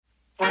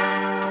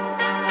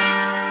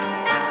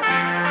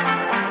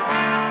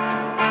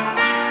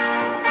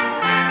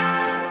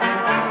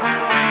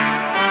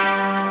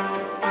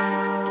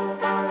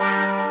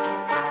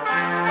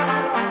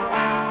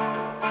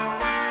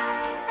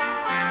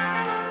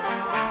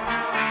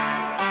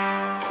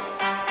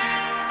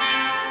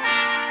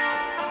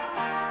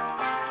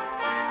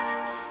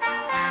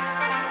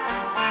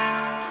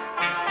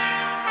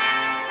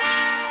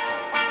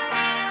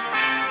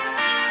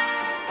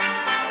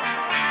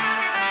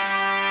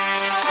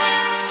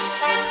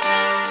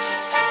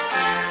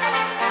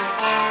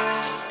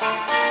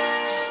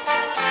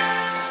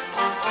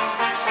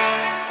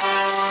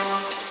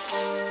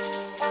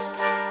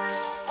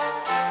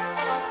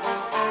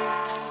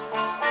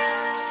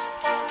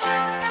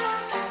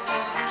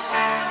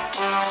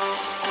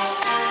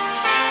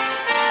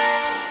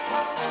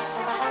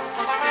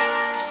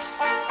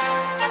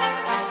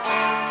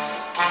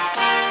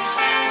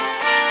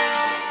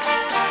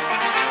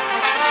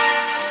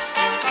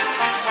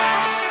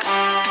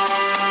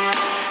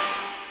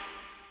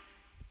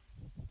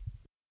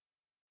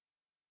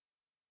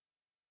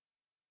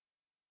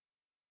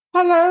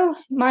Hello,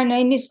 my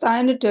name is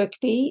Diana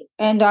Dirkby,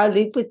 and I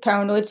live with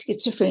paranoid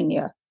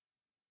schizophrenia.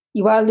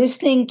 You are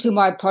listening to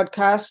my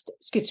podcast,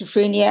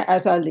 Schizophrenia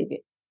as I Live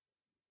It.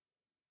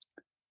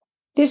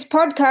 This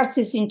podcast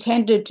is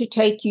intended to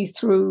take you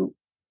through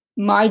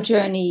my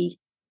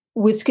journey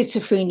with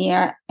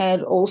schizophrenia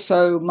and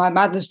also my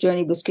mother's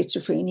journey with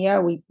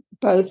schizophrenia. We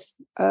both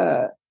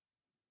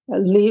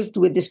lived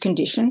with this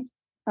condition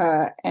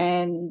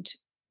and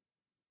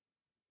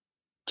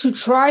to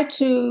try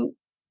to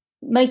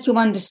make you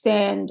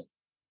understand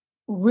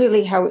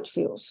really how it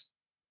feels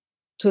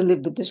to live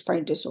with this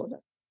brain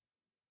disorder.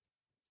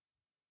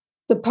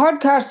 The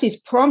podcast is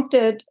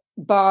prompted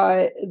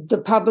by the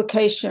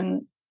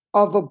publication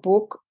of a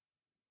book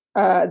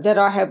that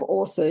I have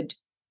authored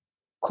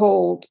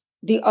called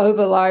The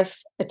Overlife,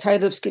 A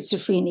Tale of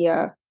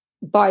Schizophrenia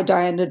by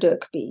Diana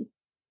Dirkby.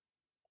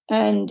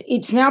 And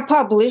it's now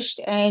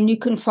published, and you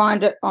can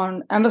find it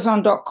on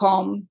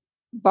Amazon.com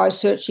by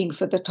searching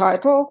for the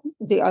title,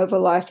 The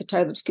Overlife, A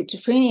Tale of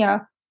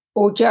Schizophrenia,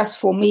 or just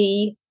for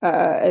me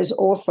as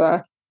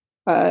author,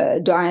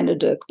 Diana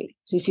Dirkby.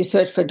 So if you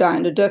search for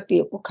Diana Dirkby,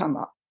 it will come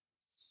up.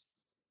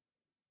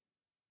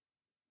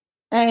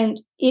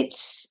 And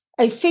it's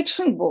a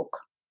fiction book,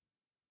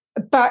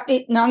 but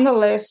it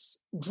nonetheless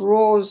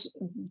draws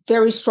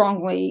very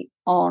strongly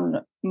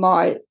on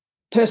my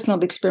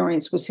personal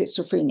experience with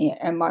schizophrenia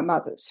and my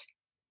mother's.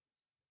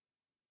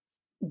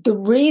 The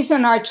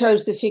reason I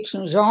chose the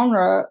fiction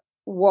genre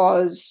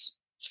was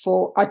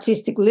for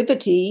artistic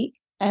liberty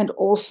and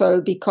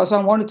also because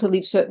I wanted to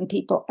leave certain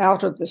people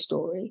out of the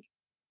story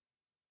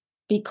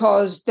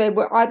because they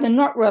were either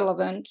not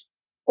relevant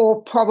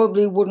or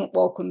probably wouldn't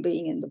welcome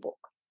being in the book.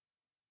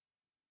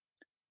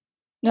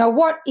 Now,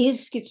 what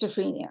is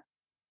schizophrenia?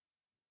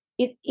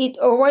 It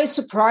always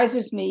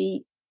surprises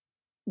me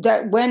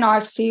that when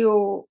I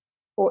feel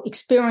or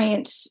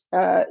experience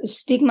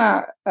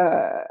stigma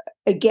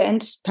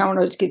against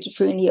paranoid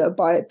schizophrenia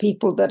by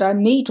people that I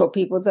meet or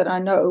people that I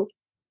know,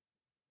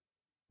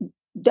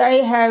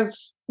 they have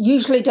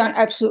usually done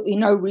absolutely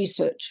no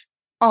research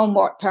on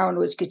what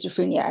paranoid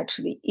schizophrenia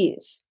actually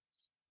is.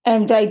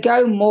 And they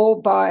go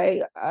more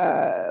by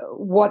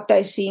what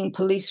they see in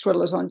police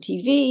thrillers on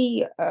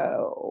TV,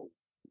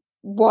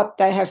 what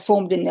they have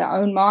formed in their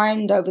own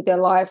mind over their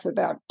life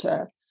about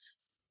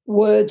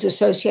words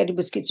associated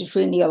with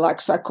schizophrenia like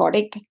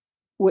psychotic,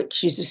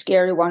 which is a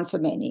scary one for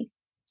many.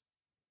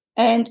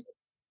 And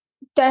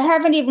they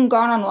haven't even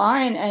gone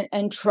online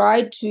and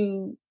tried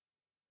to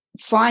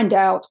find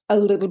out a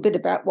little bit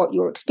about what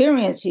you're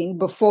experiencing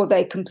before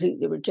they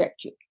completely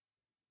reject you.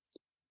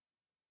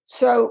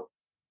 So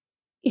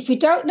if you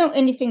don't know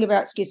anything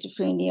about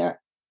schizophrenia,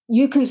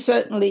 you can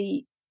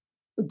certainly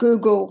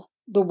Google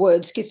the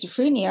word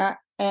schizophrenia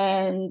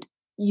and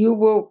you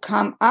will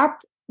come up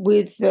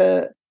with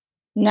the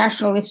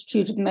National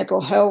Institute of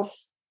Mental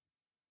Health,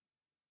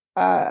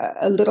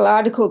 a little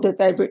article that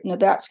they've written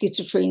about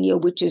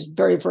schizophrenia, which is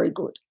very, very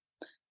good.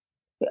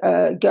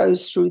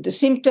 Goes through the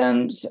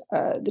symptoms,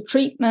 the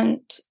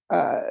treatment,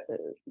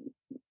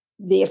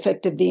 the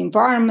effect of the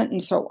environment,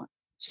 and so on.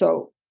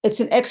 So it's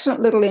an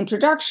excellent little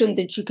introduction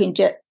that you can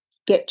get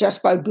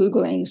just by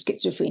Googling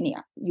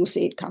schizophrenia. You'll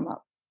see it come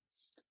up.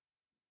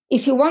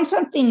 If you want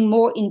something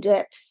more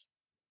in-depth,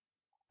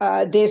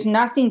 there's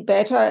nothing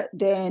better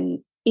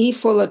than E.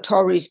 Fuller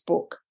Torrey's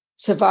book,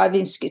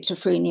 Surviving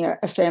Schizophrenia,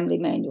 A Family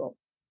Manual,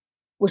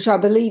 which I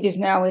believe is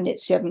now in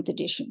its 7th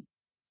edition.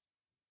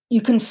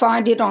 You can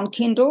find it on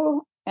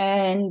Kindle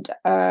and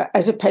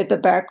as a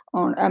paperback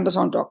on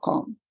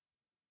Amazon.com.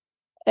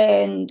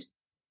 And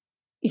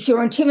if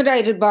you're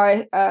intimidated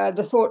by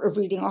the thought of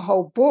reading a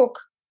whole book,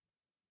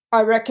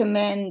 I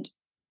recommend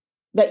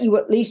that you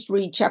at least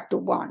read chapter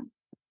 1.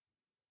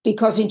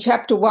 Because in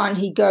chapter 1,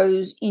 he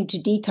goes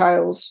into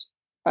details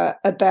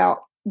about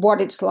what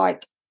it's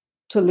like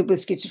to live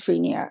with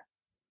schizophrenia.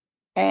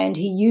 And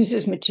he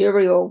uses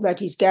material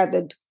that he's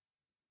gathered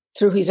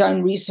through his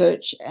own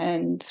research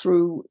and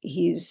through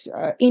his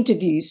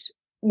interviews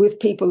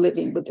with people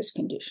living with this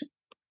condition.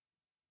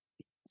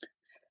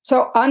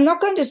 So I'm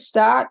not going to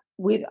start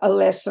with a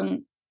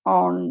lesson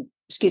on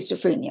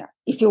schizophrenia.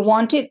 If you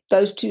want it,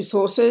 those two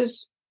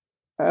sources,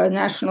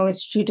 National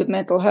Institute of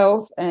Mental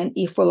Health and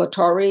E. Fuller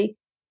Torrey,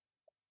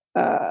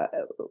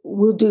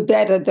 will do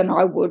better than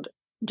I would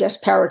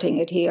just parroting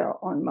it here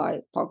on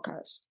my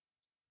podcast.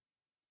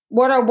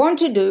 What I want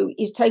to do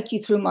is take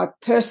you through my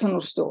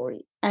personal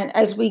story. And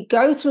as we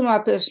go through my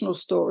personal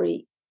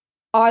story,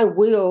 I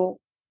will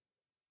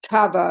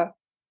cover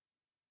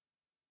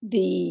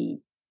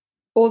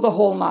all the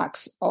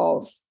hallmarks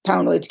of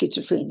paranoid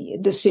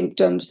schizophrenia, the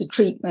symptoms, the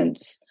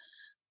treatments,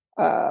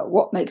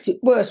 what makes it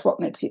worse, what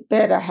makes it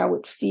better, how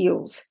it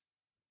feels.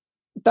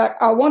 But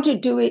I want to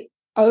do it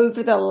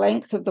over the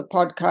length of the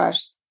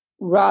podcast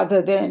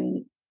rather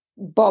than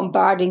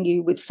bombarding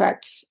you with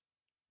facts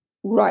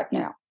right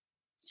now.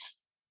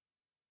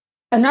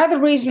 Another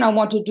reason I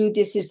want to do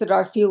this is that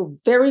I feel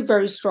very,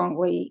 very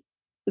strongly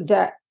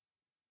that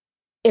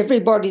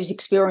everybody's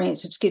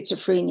experience of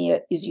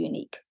schizophrenia is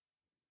unique.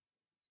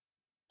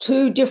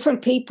 two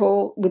different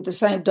people with the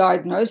same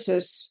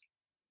diagnosis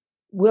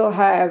will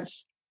have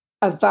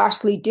a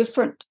vastly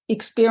different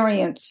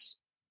experience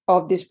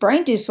of this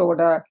brain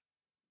disorder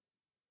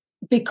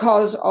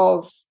because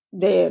of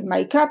their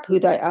makeup, who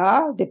they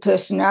are, their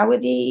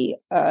personality,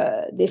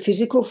 their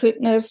physical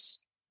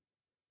fitness,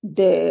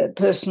 their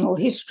personal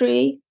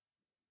history,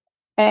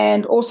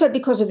 and also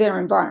because of their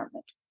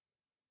environment.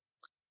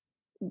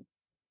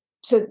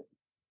 So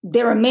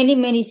there are many,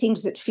 many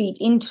things that feed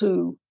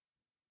into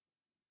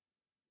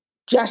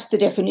just the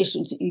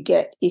definitions that you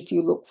get if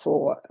you look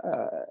for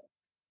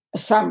a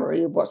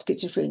summary of what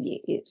schizophrenia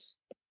is.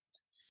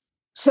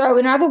 So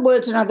in other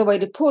words, another way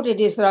to put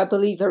it is that I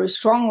believe very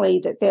strongly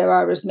that there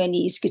are as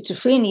many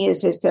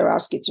schizophrenias as there are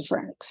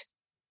schizophrenics.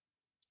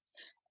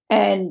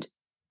 And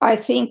I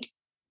think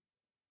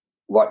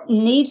what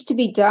needs to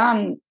be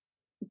done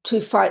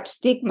to fight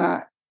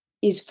stigma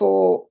is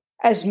for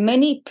as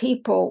many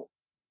people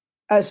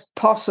as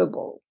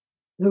possible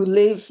who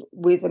live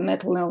with a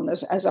mental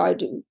illness as I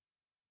do,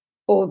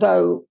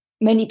 although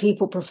many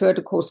people prefer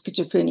to call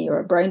schizophrenia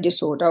a brain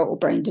disorder or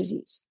brain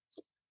disease.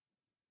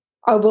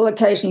 I will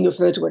occasionally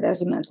refer to it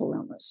as a mental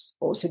illness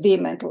or severe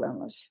mental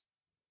illness.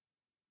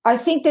 I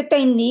think that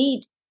they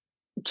need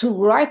to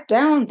write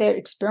down their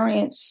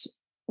experience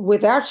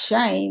without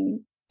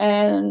shame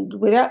and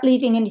without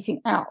leaving anything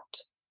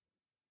out.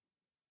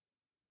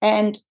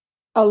 And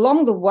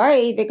along the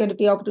way, they're going to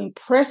be able to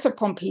impress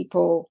upon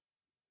people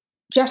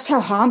just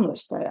how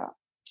harmless they are,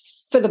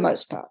 for the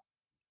most part.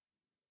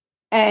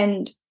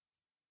 And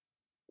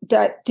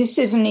that this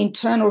is an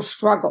internal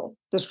struggle,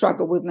 the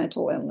struggle with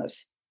mental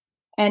illness.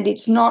 And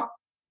it's not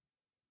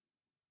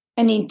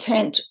an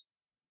intent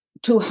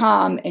to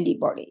harm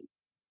anybody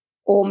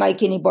or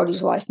make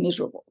anybody's life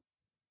miserable.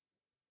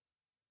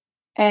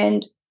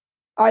 And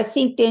I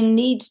think there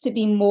needs to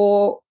be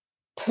more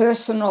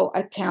personal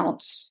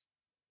accounts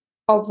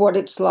of what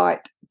it's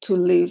like to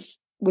live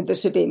with a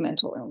severe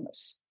mental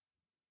illness.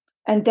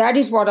 And that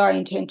is what I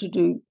intend to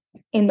do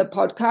in the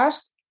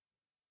podcast.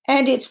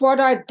 And it's what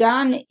I've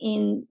done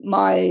in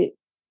my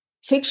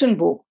fiction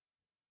book,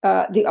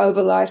 The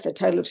Overlife, A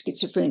Tale of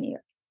Schizophrenia.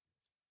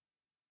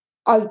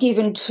 I've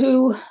given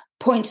 2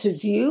 points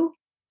of view,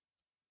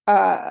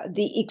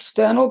 the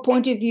external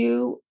point of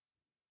view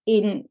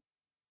in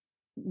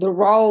the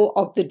role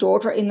of the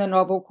daughter in the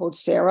novel called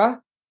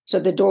Sarah. So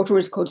the daughter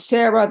is called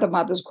Sarah, the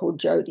mother's called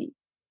Jody.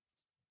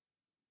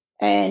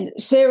 And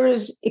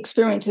Sarah's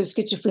experience of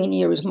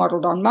schizophrenia is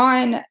modeled on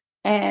mine,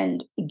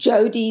 and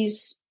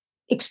Jody's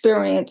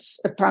experience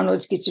of paranoid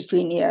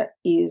schizophrenia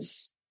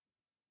is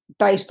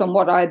based on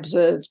what I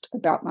observed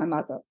about my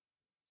mother.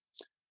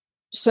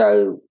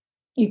 So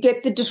you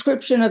get the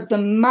description of the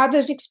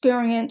mother's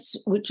experience,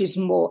 which is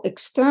more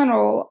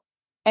external,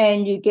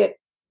 and you get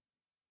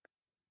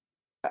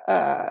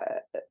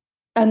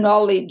a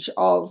knowledge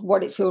of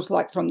what it feels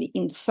like from the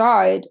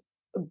inside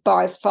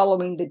by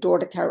following the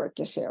daughter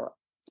character, Sarah.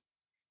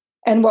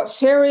 And what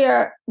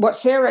Sarah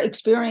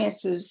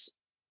experiences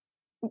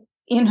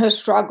in her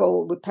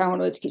struggle with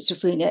paranoid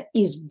schizophrenia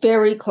is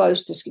very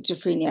close to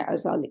schizophrenia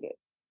as I live it.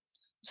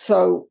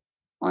 So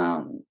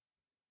the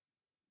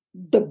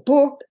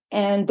book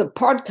and the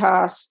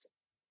podcast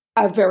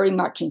are very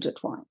much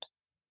intertwined.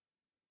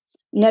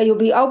 Now, you'll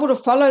be able to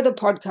follow the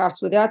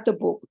podcast without the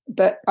book,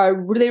 but I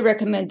really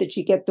recommend that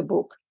you get the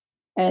book.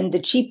 And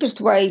the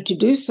cheapest way to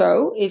do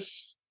so, if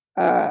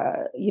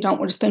you don't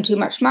want to spend too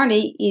much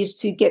money, is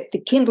to get the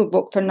Kindle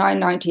book for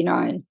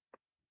 $9.99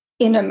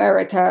 in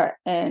America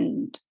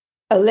and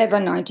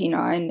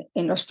 $11.99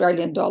 in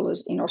Australian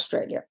dollars in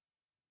Australia.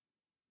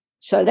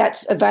 So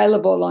that's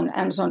available on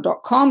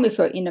Amazon.com if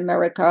you're in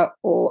America,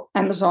 or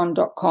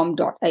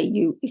Amazon.com.au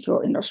if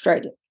you're in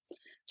Australia.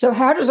 So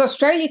how does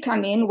Australia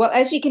come in? Well,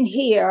 as you can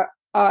hear,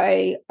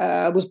 I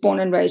was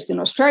born and raised in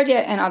Australia,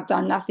 and I've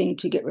done nothing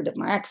to get rid of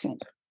my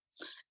accent.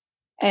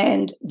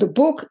 And the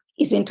book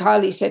is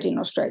entirely set in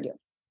Australia.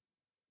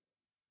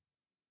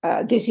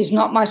 This is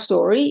not my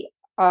story.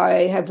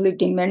 I have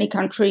lived in many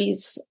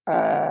countries,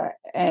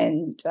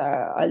 and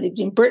I lived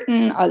in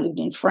Britain, I lived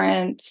in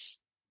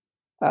France,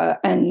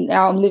 and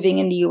now I'm living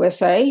in the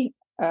USA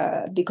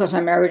because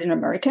I married an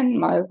American,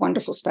 my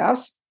wonderful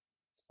spouse.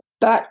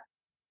 But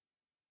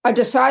I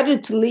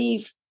decided to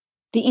leave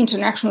the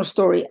international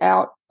story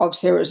out of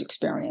Sarah's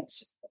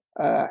experience,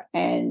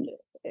 and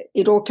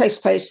it all takes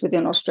place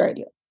within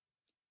Australia.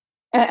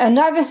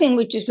 Another thing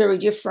which is very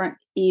different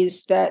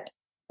is that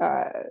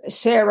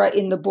Sarah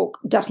in the book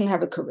doesn't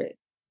have a career.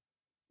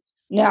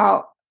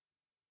 Now,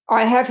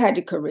 I have had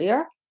a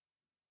career.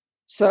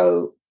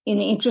 So in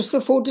the interest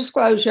of full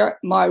disclosure,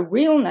 my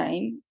real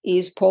name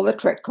is Paula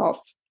Tretkoff,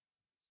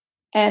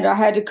 and I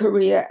had a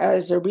career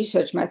as a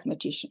research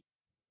mathematician.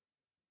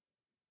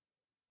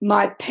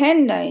 My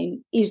pen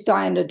name is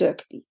Diana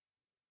Dirkby,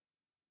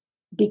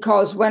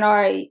 because when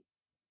I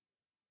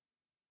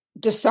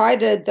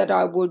decided that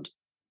I would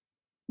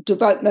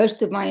devote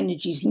most of my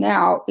energies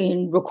now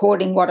in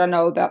recording what I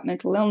know about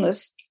mental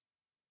illness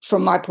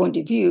from my point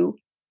of view,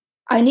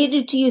 I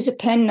needed to use a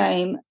pen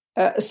name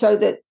so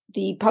that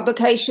the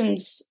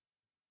publications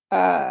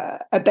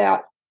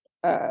about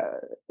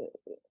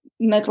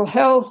mental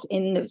health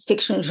in the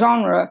fiction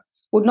genre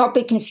would not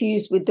be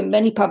confused with the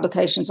many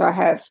publications I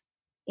have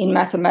in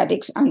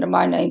mathematics under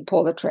my name,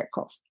 Paula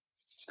Tretkov.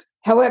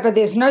 However,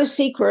 there's no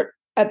secret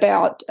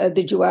about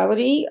the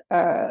duality.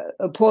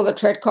 Paula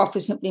Tretkov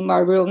is simply my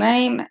real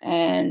name,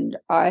 and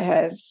I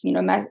have,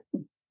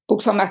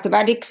 books on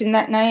mathematics in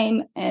that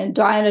name, and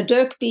Diana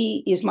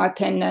Dirkby is my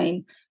pen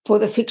name for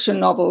the fiction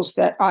novels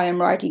that I am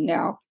writing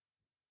now,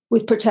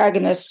 with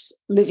protagonists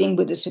living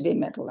with a severe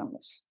mental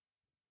illness.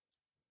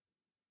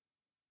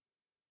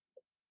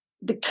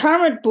 The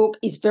current book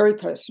is very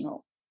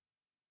personal.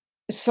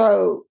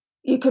 So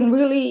you can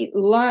really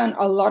learn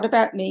a lot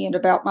about me and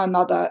about my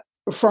mother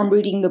from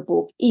reading the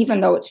book,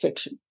 even though it's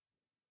fiction.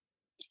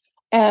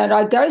 And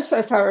I go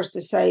so far as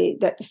to say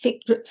that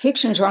the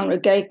fiction genre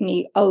gave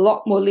me a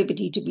lot more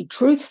liberty to be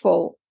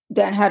truthful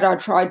than had I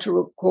tried to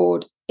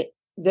record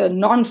the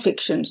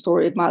non-fiction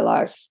story of my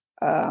life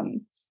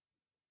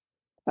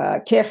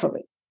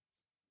carefully.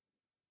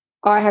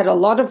 I had a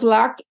lot of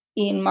luck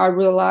in my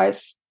real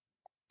life,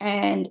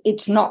 and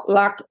it's not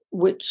luck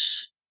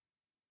which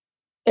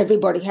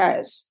everybody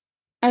has.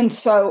 And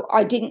so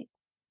I didn't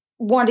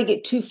want to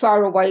get too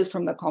far away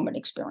from the common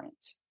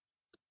experience.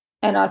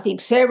 And I think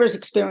Sarah's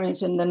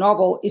experience in the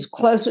novel is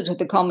closer to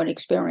the common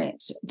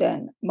experience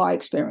than my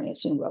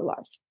experience in real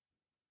life.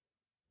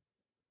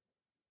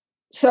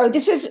 So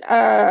this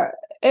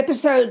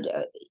episode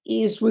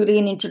is really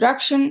an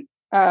introduction,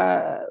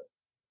 and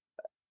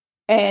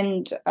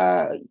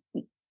I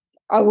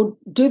will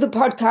do the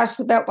podcast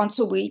about once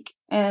a week,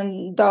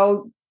 and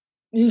they'll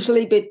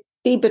usually be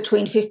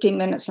between 15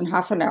 minutes and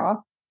half an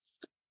hour.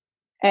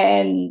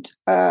 And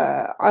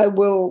I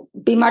will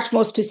be much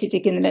more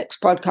specific in the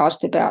next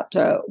podcast about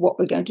what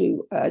we're going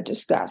to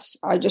discuss.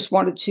 I just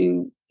wanted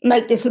to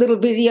make this little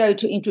video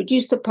to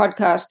introduce the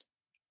podcast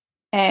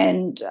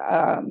and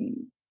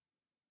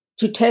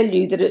to tell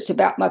you that it's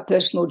about my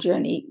personal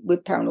journey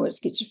with paranoid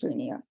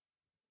schizophrenia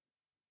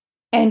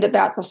and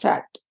about the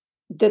fact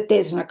that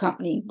there's an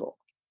accompanying book.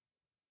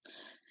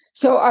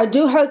 So I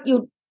do hope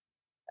you'll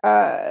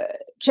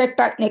check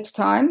back next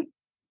time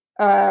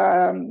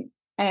and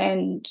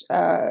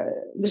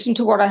listen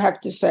to what I have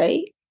to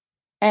say.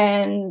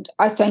 And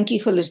I thank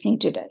you for listening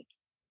today.